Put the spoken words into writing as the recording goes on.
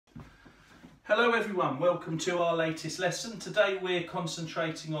Hello everyone, welcome to our latest lesson. Today we're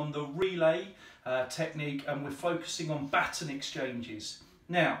concentrating on the relay technique and we're focusing on baton exchanges.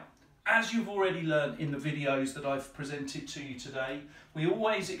 Now, as you've already learned in the videos that I've presented to you today, we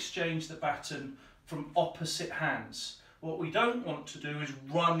always exchange the baton from opposite hands. What we don't want to do is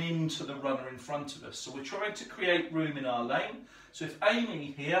run into the runner in front of us. So we're trying to create room in our lane. So if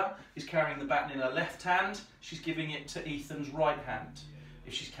Amy here is carrying the baton in her left hand, she's giving it to Ethan's right hand.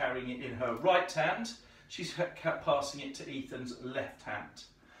 If she's carrying it in her right hand, she's passing it to Ethan's left hand.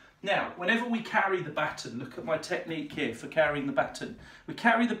 Now, whenever we carry the baton, look at my technique here for carrying the baton. We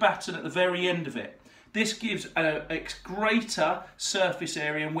carry the baton at the very end of it. This gives a greater surface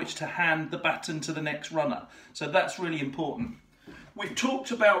area in which to hand the baton to the next runner. So that's really important. We've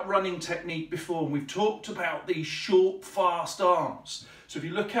talked about running technique before, and we've talked about these short, fast arms. So if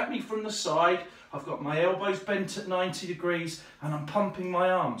you look at me from the side, I've got my elbows bent at 90 degrees and I'm pumping my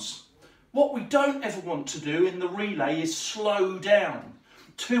arms. What we don't ever want to do in the relay is slow down.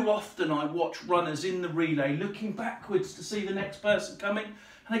 Too often I watch runners in the relay looking backwards to see the next person coming,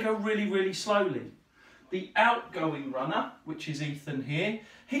 and they go really, really slowly. The outgoing runner, which is Ethan here,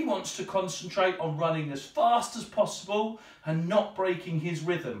 he wants to concentrate on running as fast as possible and not breaking his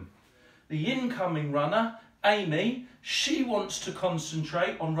rhythm. The incoming runner, Amy, she wants to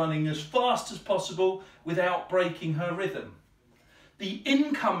concentrate on running as fast as possible without breaking her rhythm. The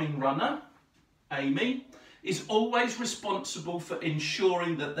incoming runner, Amy, is always responsible for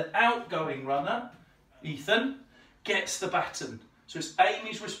ensuring that the outgoing runner, Ethan, gets the baton. So it's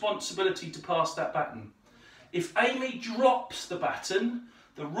Amy's responsibility to pass that baton. If Amy drops the baton,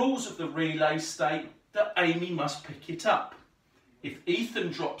 the rules of the relay state that Amy must pick it up. If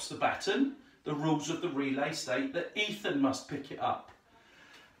Ethan drops the baton, the rules of the relay state that Ethan must pick it up.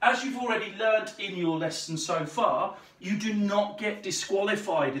 As you've already learnt in your lesson so far, you do not get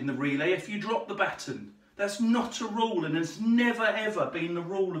disqualified in the relay if you drop the baton. That's not a rule, and has never ever been the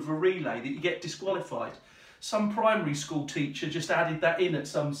rule of a relay that you get disqualified. Some primary school teacher just added that in at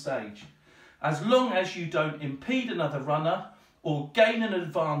some stage. As long as you don't impede another runner or gain an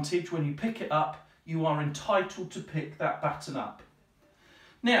advantage when you pick it up, you are entitled to pick that baton up.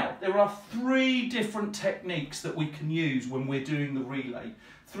 Now, there are three different techniques that we can use when we're doing the relay.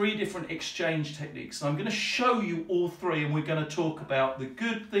 Three different exchange techniques. And I'm going to show you all three, and we're going to talk about the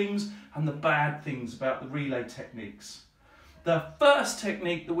good things and the bad things about the relay techniques. The first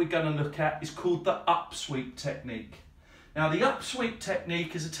technique that we're going to look at is called the upsweep technique. Now, the upsweep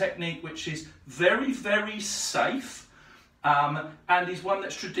technique is a technique which is very, very safe and is one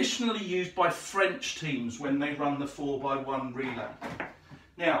that's traditionally used by French teams when they run the 4x1 relay.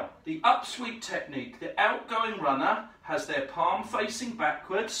 Now, the upsweep technique, the outgoing runner has their palm facing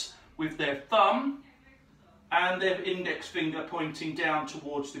backwards with their thumb and their index finger pointing down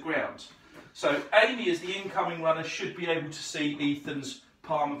towards the ground. So Amy, as the incoming runner, should be able to see Ethan's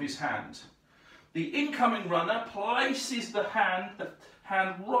palm of his hand. The incoming runner places the hand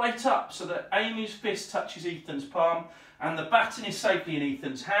right up so that Amy's fist touches Ethan's palm, and the baton is safely in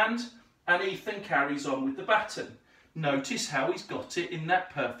Ethan's hand, and Ethan carries on with the baton. Notice how he's got it in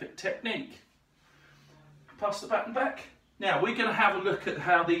that perfect technique. Pass the baton back. Now we're going to have a look at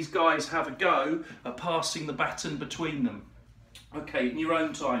how these guys have a go at passing the baton between them. Okay, in your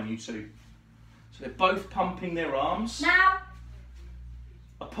own time, you two. So they're both pumping their arms. Now.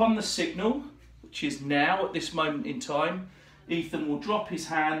 Upon the signal, which is now at this moment in time, Ethan will drop his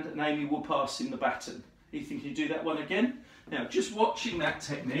hand and Amy will pass him the baton. Ethan, can you do that one again? Now, just watching that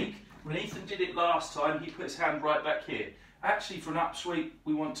technique, when Ethan did it last time, he put his hand right back here. Actually, for an upsweep,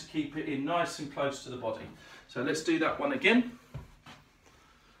 we want to keep it in nice and close to the body. So let's do that one again.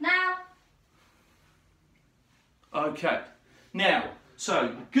 Now. Okay. Now,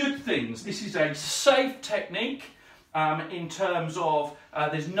 so good things. This is a safe technique in terms of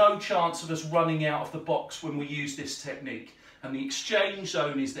there's no chance of us running out of the box when we use this technique. And the exchange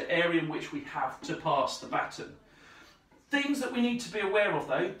zone is the area in which we have to pass the baton. Things that we need to be aware of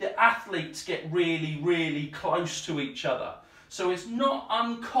though, the athletes get really, really close to each other. So it's not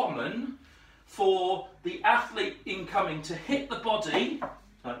uncommon for the athlete incoming to hit the body,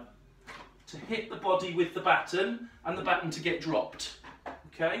 with the baton and the baton to get dropped.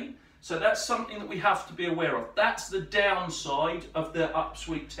 Okay? So that's something that we have to be aware of. That's the downside of the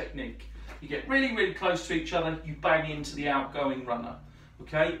upsweep technique. You get really, really close to each other, you bang into the outgoing runner.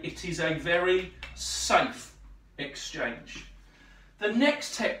 Okay? It is a very safe exchange. The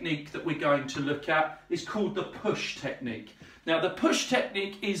next technique that we're going to look at is called the push technique. Now, the push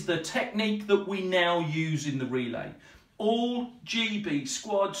technique is the technique that we now use in the relay. All GB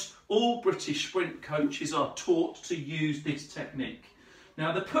squads, all British sprint coaches are taught to use this technique.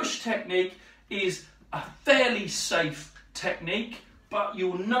 Now, the push technique is a fairly safe technique, but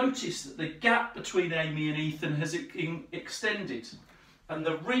you'll notice that the gap between Amy and Ethan has extended. And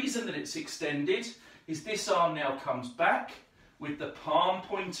the reason that it's extended is this arm now comes back with the palm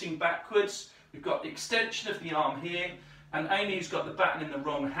pointing backwards. We've got the extension of the arm here, and Amy's got the baton in the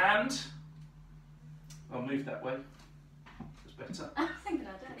wrong hand. I'll move that way. That's better. I think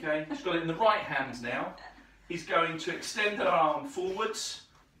I do. Okay, she's got it in the right hand now. He's going to extend her arm forwards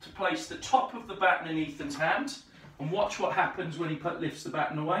to place the top of the baton in Ethan's hand, and watch what happens when he lifts the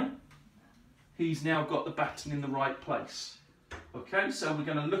baton away. He's now got the baton in the right place. Okay, so we're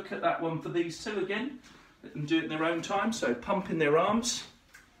going to look at that one for these two again. Let them do it in their own time. So pumping their arms.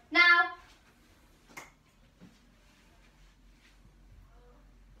 Now.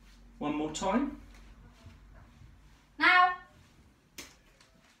 One more time. Now.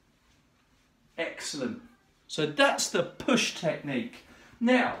 Excellent. So that's the push technique.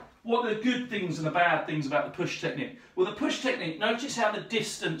 Now, what are the good things and the bad things about the push technique? Well, the push technique, notice how the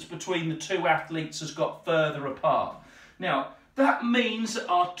distance between the two athletes has got further apart. Now, that means that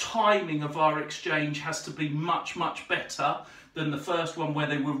our timing of our exchange has to be much, much better than the first one where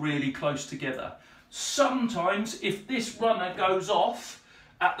they were really close together. Sometimes, if this runner goes off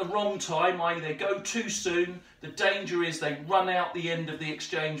at the wrong time, i.e. they go too soon, the danger is they run out the end of the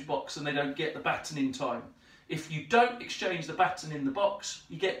exchange box and they don't get the baton in time. If you don't exchange the baton in the box,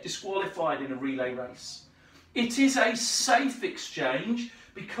 you get disqualified in a relay race. It is a safe exchange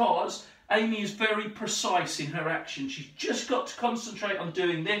because Amy is very precise in her action. She's just got to concentrate on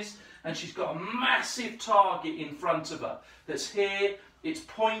doing this, and she's got a massive target in front of her that's here. It's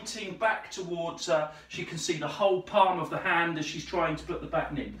pointing back towards her. She can see the whole palm of the hand as she's trying to put the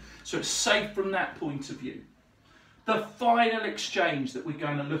baton in. So it's safe from that point of view. The final exchange that we're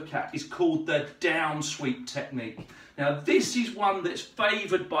going to look at is called the down sweep technique. Now, this is one that's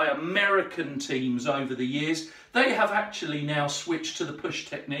favoured by American teams over the years. They have actually now switched to the push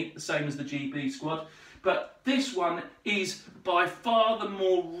technique, the same as the GB squad. But this one is by far the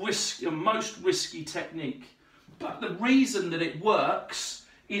most risky technique. But the reason that it works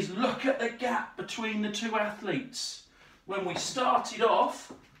is look at the gap between the two athletes. When we started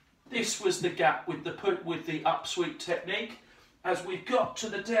off, this was the gap with the up sweep technique. As we got to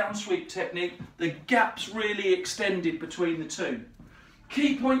the down sweep technique, the gap's really extended between the two.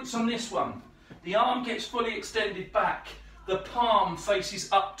 Key points on this one. The arm gets fully extended back. The palm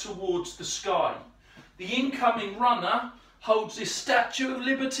faces up towards the sky. The incoming runner holds this Statue of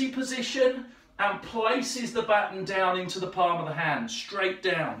Liberty position and places the baton down into the palm of the hand, straight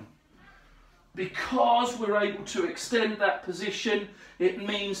down. Because we're able to extend that position, it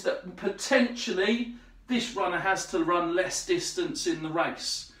means that potentially this runner has to run less distance in the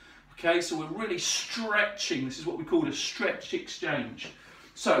race. Okay, so we're really stretching. This is what we call a stretch exchange.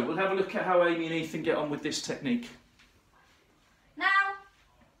 So we'll have a look at how Amy and Ethan get on with this technique. Now.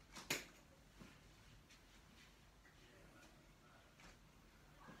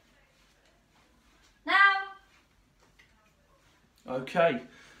 Now. Okay.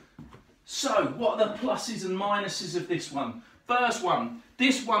 So, what are the pluses and minuses of this one? First one,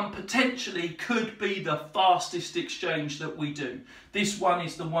 this one potentially could be the fastest exchange that we do. This one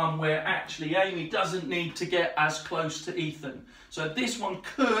is the one where actually Amy doesn't need to get as close to Ethan. So this one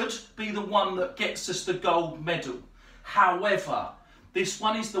could be the one that gets us the gold medal. However, this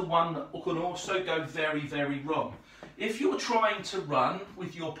one is the one that can also go very, very wrong. If you're trying to run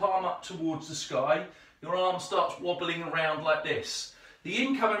with your palm up towards the sky, your arm starts wobbling around like this. The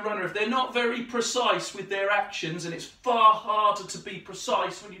incoming runner, if they're not very precise with their actions, and it's far harder to be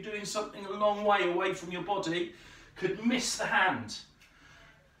precise when you're doing something a long way away from your body, could miss the hand.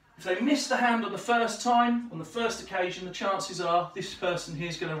 If they miss the hand on the first time, on the first occasion, the chances are this person here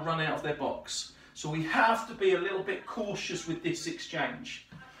is going to run out of their box. So we have to be a little bit cautious with this exchange.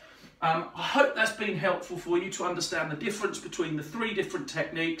 I hope that's been helpful for you to understand the difference between the three different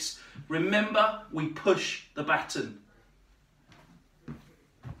techniques. Remember, we push the baton.